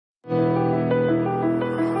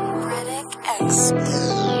X.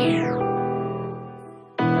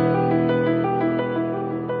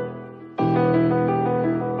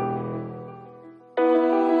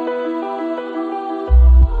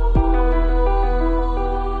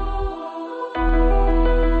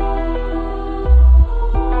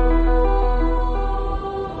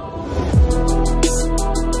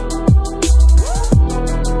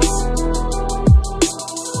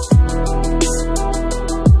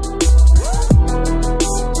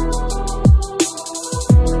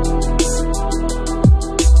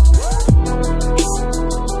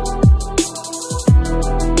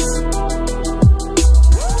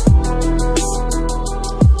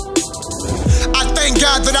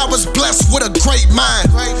 God that I was blessed with a great mind.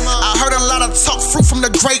 I heard a lot of talk fruit from the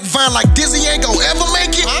grapevine, like Dizzy ain't gon' ever make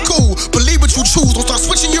it. Cool, believe what you choose. Don't start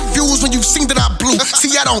switching your views when you've seen that I blew.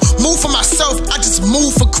 See, I don't move for myself, I just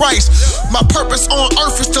move for Christ. My purpose on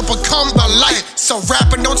earth is to become the light. So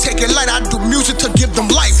rapping, don't take it light. I do music to give them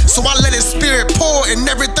life. So I let His spirit pour in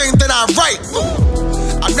everything that I write.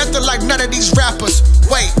 I'm nothing like none of these rappers.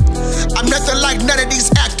 Wait, I'm nothing like none of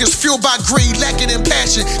these actors, fueled by greed, lacking in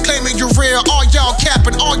passion, claiming you're real. All y'all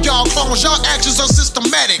capping, all y'all clones, y'all actions are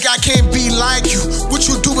systematic. I can't be like you.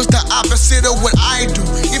 What you do is the opposite of what I do.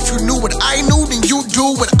 If you knew what I knew, then you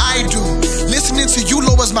do what I do. Listening to you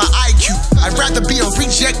lowers my IQ. I'd rather be a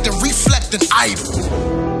reject than reflect an idol.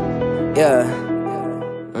 Yeah.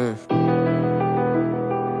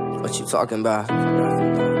 What you talking about?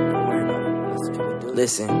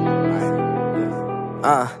 Listen.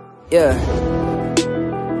 Yeah.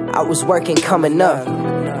 I was working coming up,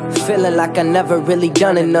 feeling like I never really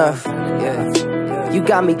done enough. Yeah. You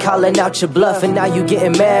got me calling out your bluff, and now you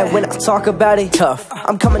getting mad when I talk about it. Tough.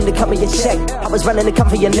 I'm coming to cover your check. I was running to come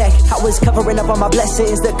for your neck. I was covering up all my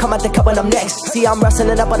blessings that come out the cup when I'm next. See, I'm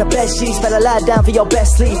wrestling up on the bed sheets. Better lie down for your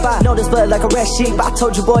best sleep. I know this blood like a red sheep. I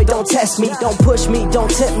told you, boy, don't test me. Don't push me, don't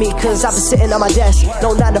tempt me, cause I've been sitting on my desk.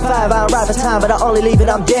 No 9 to 5, I don't ride for time, but I only leave it,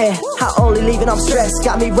 I'm dead. I only leave it, I'm stressed.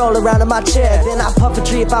 Got me rolling around in my chair. Then I puff a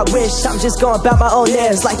tree if I wish. I'm just going about my own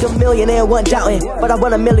nerves. Like a millionaire, one doubting, but I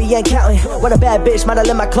want a million counting. Want a bad bitch, might have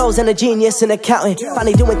left my clothes, and a genius in accounting.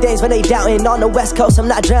 Finally doing things when they doubting. On the West Coast, I'm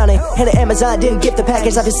not drowning. And the Amazon didn't gift the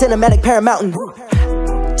package like a cinematic Paramount.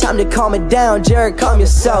 Time to calm it down, Jared, calm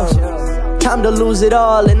yourself. Time to lose it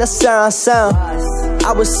all in the surround sound.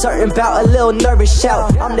 I was certain about a little nervous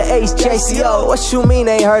shout. I'm the DizzyEight JCO, what you mean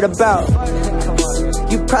ain't heard about?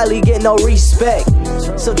 You probably get no respect,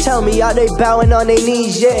 so tell me, are they bowing on their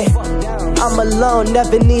knees yet? I'm alone,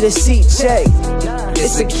 never need a seat check.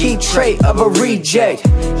 It's a key trait of a reject.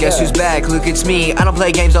 Guess who's back? Look, it's me. I don't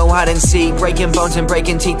play games, no hide and seek. Breaking bones and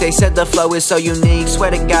breaking teeth, they said the flow is so unique. Swear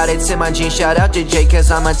to God, it's in my genes. Shout out to Jay, cause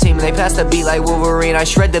I'm a team. They pass the beat like Wolverine, I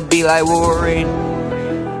shred the beat like Wolverine.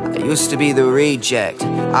 I used to be the reject.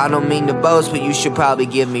 I don't mean to boast, but you should probably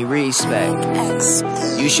give me respect. X.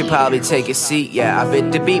 You should probably take a seat, yeah. I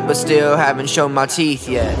bit the beat, but still haven't shown my teeth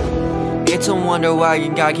yet. It's a wonder why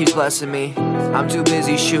your God keeps blessing me. I'm too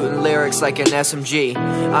busy shooting lyrics like an SMG.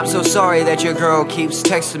 I'm so sorry that your girl keeps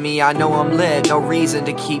texting me. I know I'm lit, no reason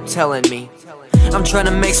to keep telling me. I'm trying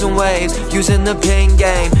to make some waves, using the pin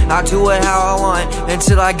game. I do it how I want,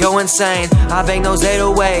 until I go insane. I bang those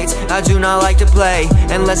 808s, I do not like to play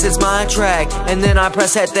unless it's my track, and then I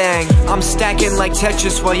press that thing. I'm stacking like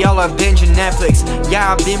Tetris while y'all are binging Netflix.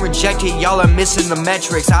 Yeah, I've been rejected, y'all are missing the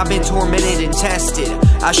metrics. I've been tormented and tested.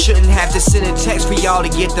 I shouldn't have to send a text for y'all to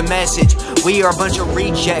get the message. We are a bunch of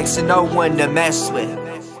rejects and no one to mess with.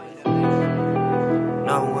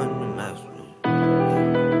 No one to mess with.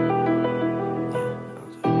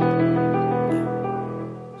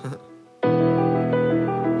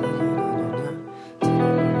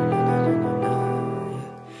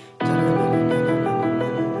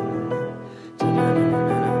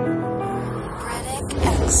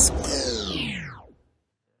 X.